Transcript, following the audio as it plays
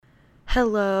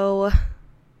Hello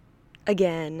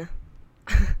again.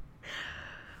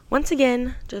 Once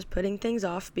again, just putting things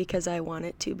off because I want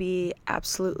it to be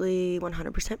absolutely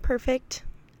 100% perfect.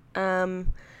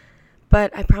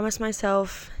 But I promised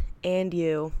myself and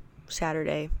you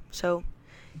Saturday. So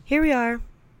here we are.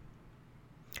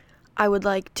 I would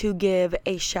like to give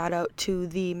a shout out to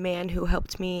the man who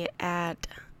helped me at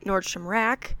Nordstrom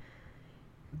Rack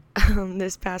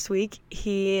this past week.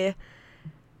 He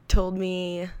told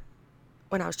me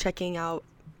when I was checking out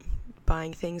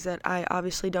buying things that I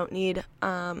obviously don't need,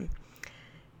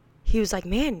 he was like,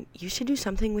 man, you should do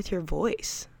something with your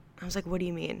voice. I was like, what do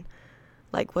you mean?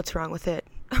 Like, what's wrong with it?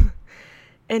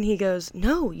 And he goes,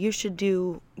 no, you should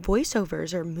do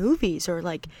voiceovers or movies or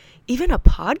like even a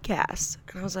podcast.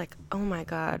 And I was like, oh my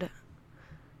God.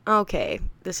 Okay,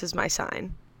 this is my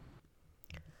sign.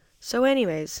 So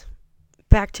anyways,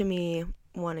 back to me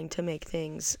wanting to make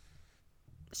things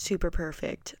super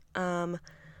perfect.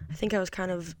 I think I was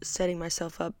kind of setting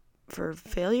myself up for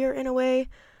failure in a way.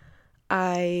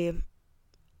 I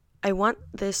want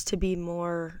this to be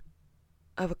more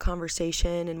of a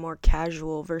conversation and more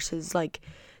casual versus like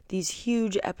these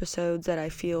huge episodes that I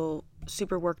feel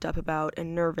super worked up about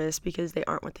and nervous because they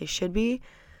aren't what they should be.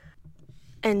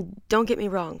 And don't get me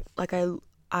wrong, like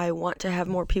I want to have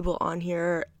more people on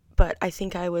here, but I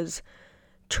think I was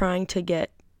trying to get,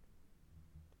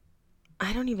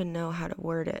 I don't even know how to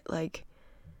word it, like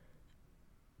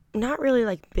not really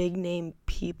like big name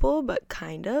people, but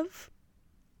kind of.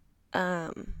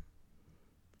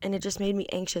 And it just made me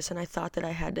anxious, and I thought that I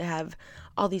had to have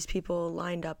all these people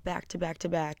lined up back to back to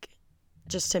back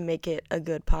just to make it a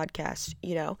good podcast,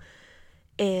 you know?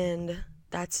 And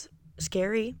that's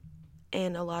scary,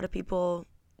 and a lot of people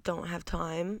don't have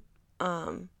time.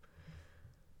 And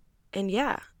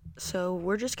yeah, so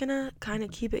we're just gonna kind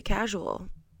of keep it casual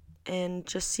and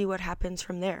just see what happens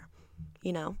from there,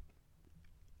 you know?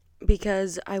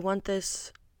 Because I want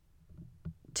this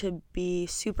to be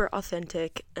super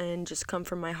authentic and just come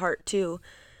from my heart too.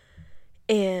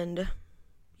 And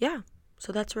yeah,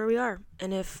 so that's where we are.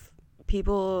 And if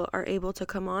people are able to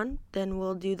come on, then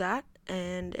we'll do that.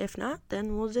 And if not,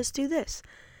 then we'll just do this.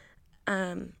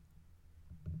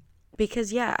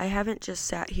 Because yeah, I haven't just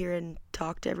sat here and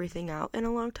talked everything out in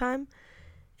a long time.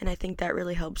 And I think that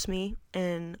really helps me,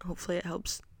 and hopefully it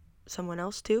helps someone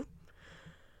else too.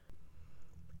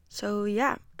 So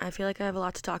yeah, I feel like I have a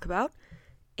lot to talk about.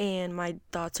 And my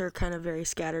thoughts are kind of very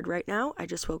scattered right now. I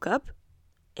just woke up.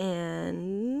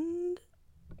 And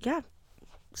yeah.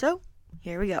 So,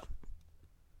 here we go.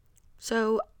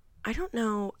 So, I don't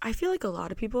know. I feel like a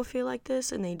lot of people feel like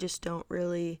this and they just don't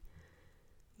really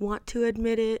want to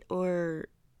admit it or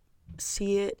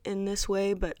see it in this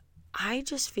way. But I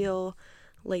just feel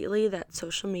lately that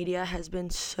social media has been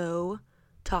so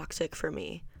toxic for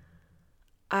me.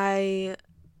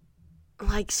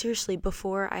 Like, seriously,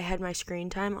 before I had my screen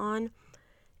time on,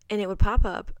 and it would pop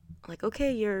up, like,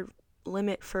 okay, your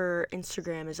limit for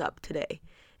Instagram is up today.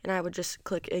 And I would just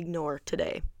click ignore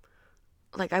today.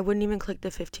 Like, I wouldn't even click the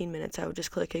 15 minutes. I would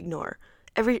just click ignore.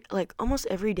 Almost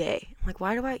every day. I'm like,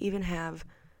 why do I even have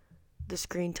the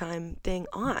screen time thing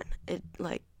on? It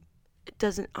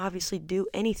doesn't obviously do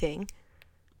anything.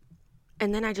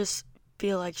 And then I just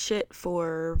feel like shit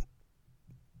for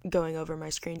going over my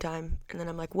screen time. And then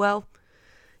I'm like, well,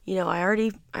 you know, I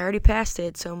already passed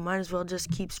it, so might as well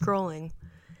just keep scrolling.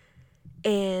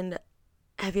 And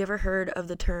have you ever heard of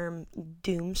the term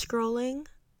doom scrolling?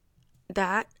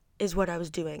 That is what I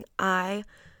was doing. I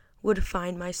would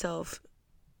find myself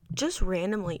just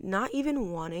randomly not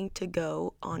even wanting to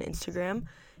go on Instagram,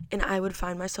 and I would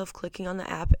find myself clicking on the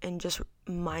app and just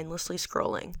mindlessly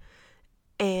scrolling.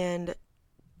 And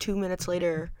 2 minutes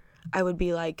later, I would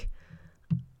be like,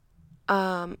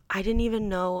 I didn't even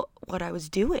know what I was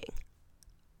doing.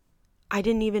 I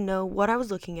didn't even know what I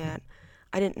was looking at.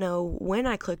 I didn't know when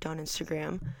I clicked on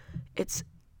Instagram. It's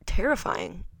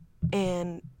terrifying.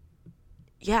 And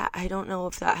yeah, I don't know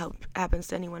if that happens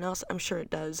to anyone else. I'm sure it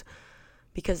does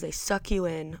because they suck you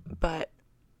in. But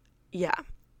yeah.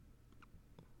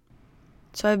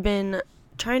 So I've been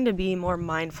trying to be more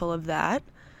mindful of that,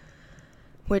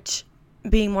 which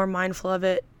being more mindful of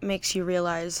it makes you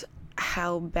realize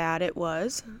how bad it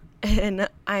was. And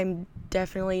I'm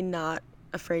definitely not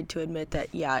afraid to admit that,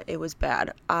 yeah, it was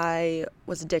bad. I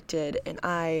was addicted and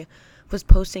I was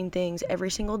posting things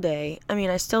every single day. I mean,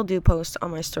 I still do post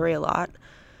on my story a lot.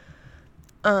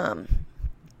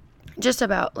 Just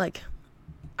about like,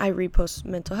 I repost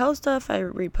mental health stuff, I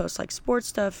repost like sports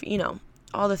stuff, you know,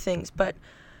 all the things. But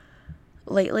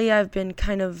lately I've been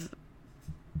kind of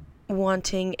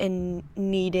wanting and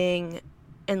needing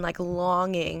and like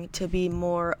longing to be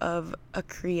more of a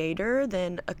creator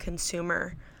than a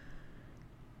consumer.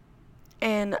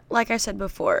 And like I said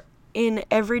before, in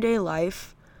everyday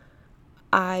life,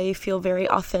 I feel very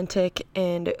authentic,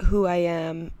 and who I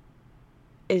am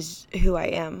is who I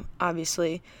am,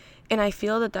 obviously. And I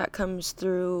feel that that comes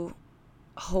through,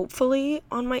 hopefully,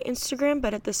 on my Instagram,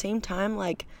 but at the same time,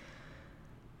 like,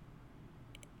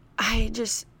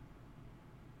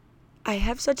 I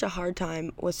have such a hard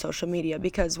time with social media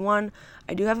because, one,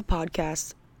 I do have a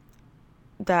podcast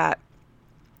that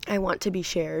I want to be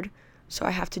shared, so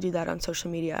I have to do that on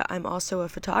social media. I'm also a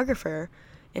photographer,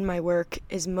 and my work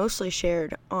is mostly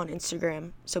shared on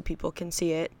Instagram so people can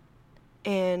see it.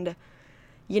 And,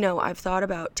 I've thought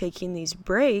about taking these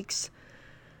breaks,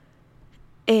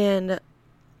 and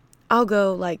I'll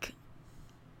go like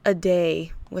a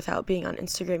day without being on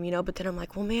Instagram, but then I'm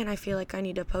like, well, man, I feel like I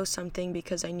need to post something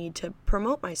because I need to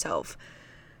promote myself.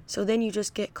 So then you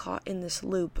just get caught in this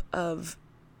loop of,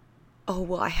 oh,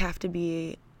 well, I have to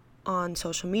be on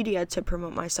social media to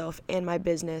promote myself and my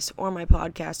business or my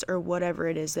podcast or whatever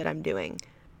it is that I'm doing.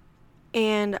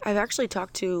 And I've actually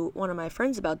talked to one of my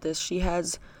friends about this. She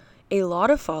has a lot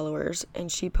of followers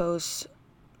and she posts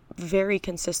very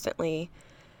consistently.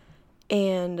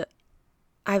 And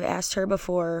I've asked her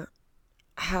before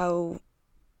how,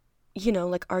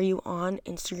 like, are you on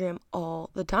Instagram all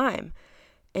the time?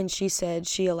 And she said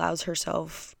she allows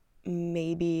herself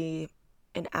maybe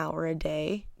an hour a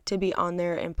day to be on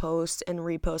there and post and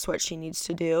repost what she needs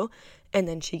to do, and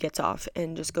then she gets off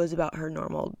and just goes about her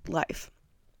normal life,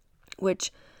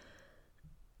 which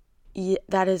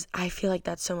I feel like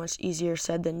that's so much easier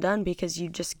said than done because you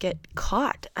just get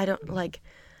caught.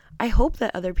 I hope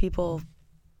that other people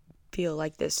feel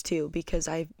like this too, because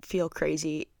I feel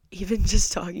crazy even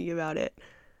just talking about it.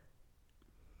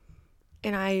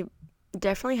 And I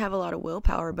definitely have a lot of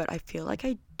willpower, but I feel like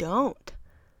I don't.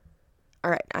 All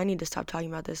right, I need to stop talking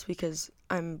about this because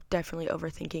I'm definitely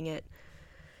overthinking it.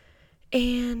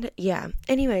 And yeah,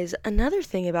 anyways, another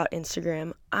thing about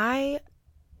Instagram, I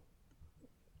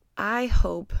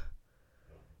hope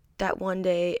that one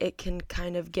day it can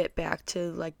kind of get back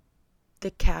to like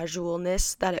the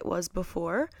casualness that it was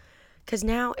before, because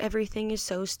now everything is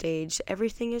so staged,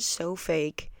 everything is so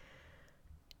fake.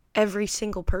 Every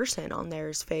single person on there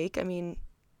is fake. I mean,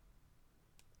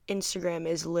 Instagram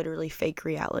is literally fake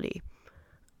reality.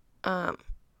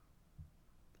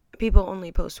 People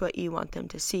only post what you want them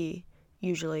to see,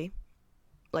 usually,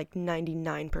 like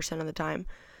 99% of the time.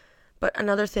 But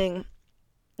another thing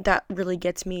that really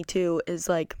gets me too is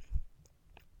like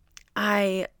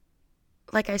I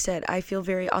said, I feel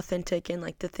very authentic in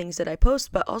like the things that I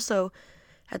post, but also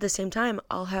at the same time,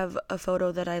 I'll have a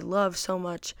photo that I love so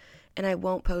much and I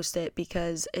won't post it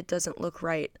because it doesn't look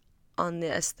right on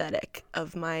the aesthetic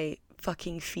of my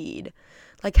fucking feed.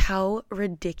 Like, how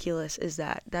ridiculous is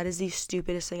that? That is the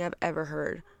stupidest thing I've ever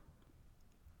heard.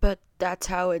 But that's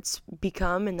how it's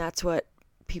become, and that's what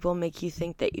people make you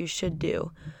think that you should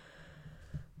do.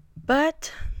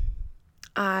 But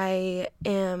I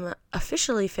am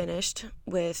officially finished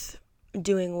with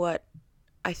doing what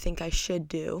I think I should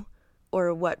do,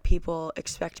 or what people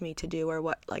expect me to do, or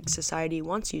what like society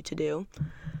wants you to do.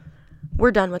 We're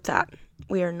done with that.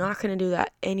 We are not going to do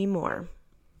that anymore.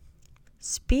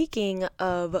 Speaking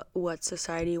of what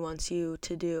society wants you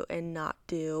to do and not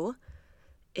do,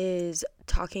 is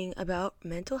talking about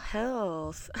mental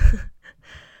health,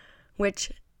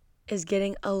 which is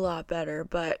getting a lot better,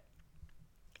 but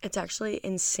it's actually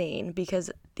insane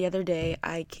because the other day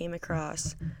I came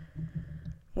across,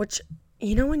 which,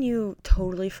 when you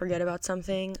totally forget about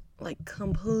something, like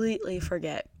completely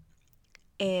forget,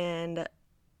 and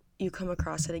you come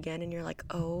across it again and you're like,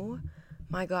 oh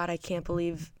my God, I can't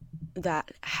believe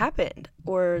that happened,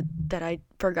 or that I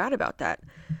forgot about that.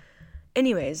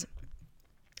 Anyways,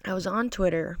 I was on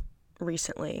Twitter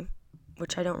recently,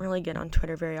 which I don't really get on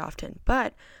Twitter very often,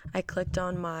 but I clicked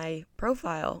on my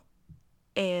profile,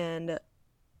 and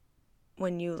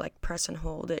when you like press and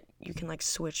hold it, you can like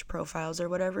switch profiles or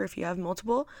whatever if you have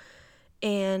multiple.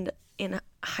 And in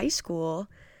high school,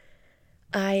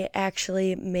 I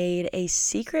actually made a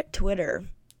secret Twitter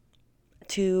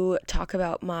to talk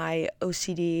about my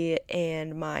OCD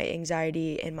and my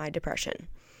anxiety and my depression.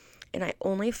 And I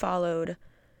only followed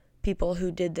people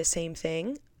who did the same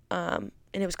thing. And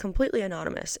it was completely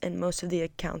anonymous. And most of the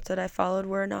accounts that I followed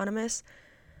were anonymous.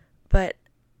 But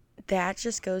that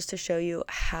just goes to show you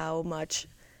how much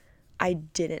I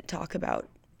didn't talk about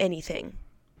anything.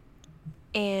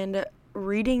 And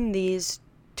reading these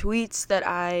tweets that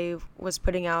I was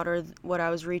putting out or what I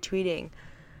was retweeting,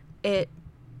 it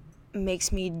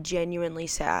makes me genuinely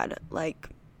sad. Like,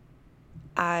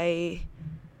 I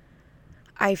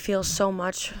feel so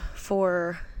much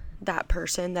for that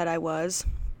person that I was.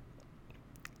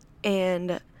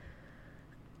 And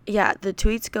yeah, the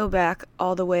tweets go back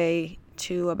all the way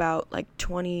to about like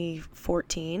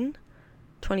 2014,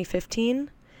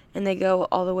 2015, and they go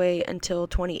all the way until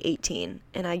 2018.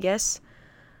 And I guess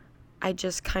I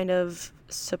just kind of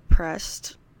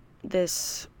suppressed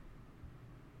this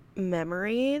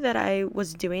memory that I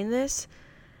was doing this.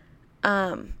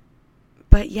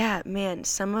 But yeah, man,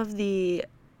 some of the,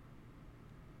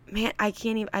 I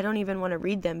don't even want to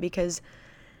read them because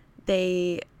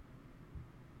they're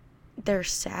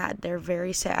sad. They're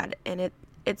very sad. And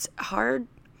it's hard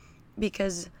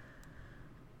because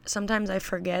sometimes I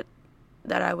forget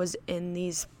that I was in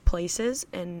these places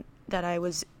and that I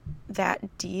was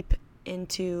that deep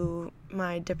into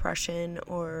my depression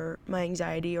or my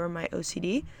anxiety or my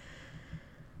OCD.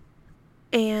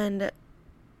 And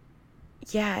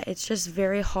yeah, it's just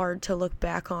very hard to look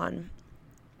back on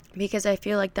because I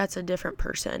feel like that's a different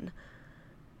person,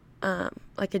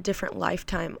 like a different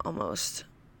lifetime almost.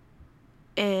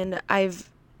 And I've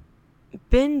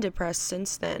been depressed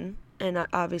since then, and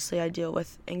obviously I deal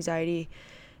with anxiety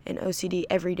and OCD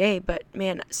every day, but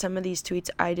man, some of these tweets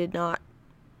I did not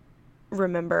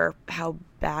remember how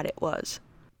bad it was.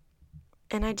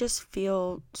 And I just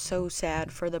feel so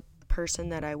sad for the person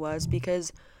that I was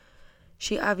because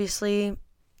she obviously,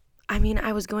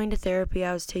 I was going to therapy,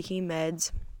 I was taking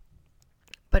meds,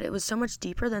 but it was so much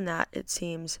deeper than that, it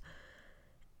seems.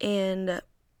 And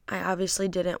I obviously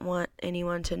didn't want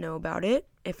anyone to know about it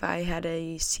if I had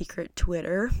a secret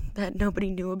Twitter that nobody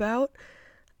knew about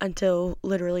until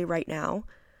literally right now.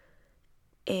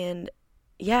 And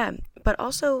yeah, but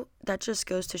also that just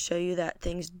goes to show you that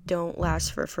things don't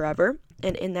last for forever.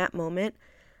 And in that moment,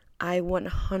 I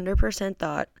 100%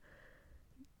 thought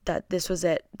that this was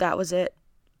it. That was it.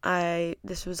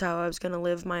 This was how I was going to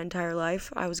live my entire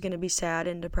life. I was going to be sad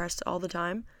and depressed all the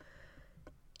time.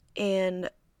 And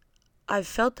I've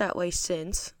felt that way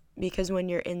since, because when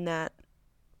you're in that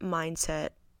mindset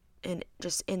and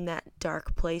just in that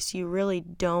dark place, you really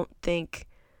don't think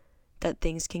that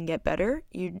things can get better.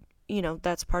 You know,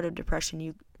 that's part of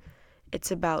depression.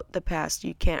 It's about the past.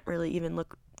 You can't really even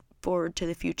look forward to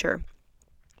the future.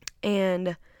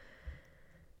 And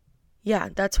yeah,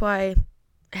 that's why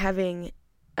having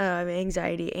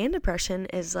anxiety and depression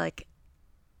is like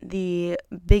the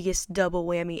biggest double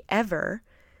whammy ever,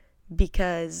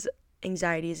 because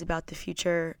anxiety is about the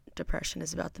future, depression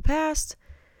is about the past.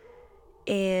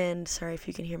 And sorry if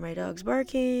you can hear my dogs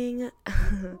barking.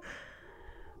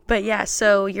 But yeah,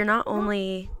 so you're not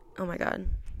only, oh my god,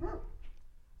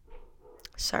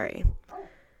 sorry.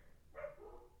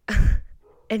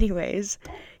 Anyways,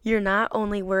 you're not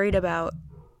only worried about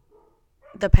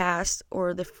the past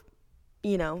or the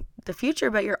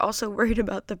future, but you're also worried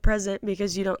about the present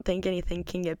because you don't think anything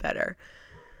can get better.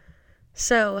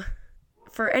 So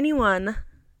for anyone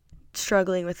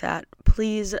struggling with that,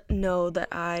 please know that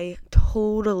I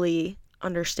totally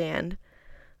understand.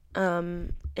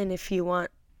 And if you want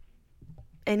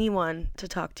anyone to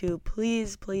talk to,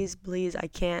 please,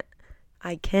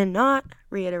 I cannot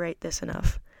reiterate this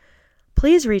enough.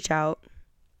 Please reach out.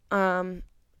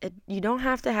 You don't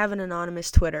have to have an anonymous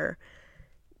Twitter.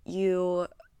 You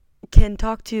can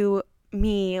talk to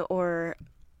me or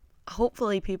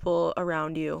hopefully people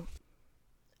around you.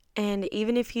 And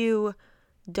even if you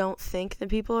don't think the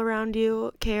people around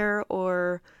you care,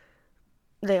 or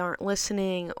they aren't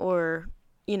listening, or,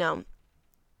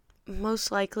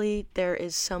 most likely there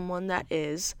is someone that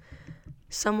is.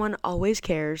 Someone always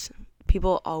cares.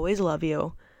 People always love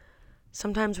you.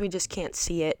 Sometimes we just can't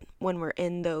see it when we're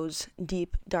in those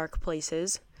deep, dark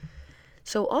places.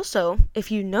 So also,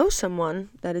 if you know someone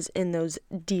that is in those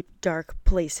deep, dark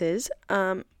places,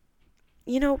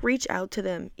 reach out to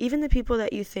them. Even the people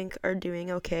that you think are doing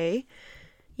okay,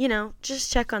 just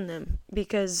check on them,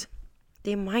 because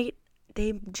they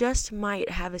just might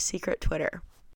have a secret Twitter.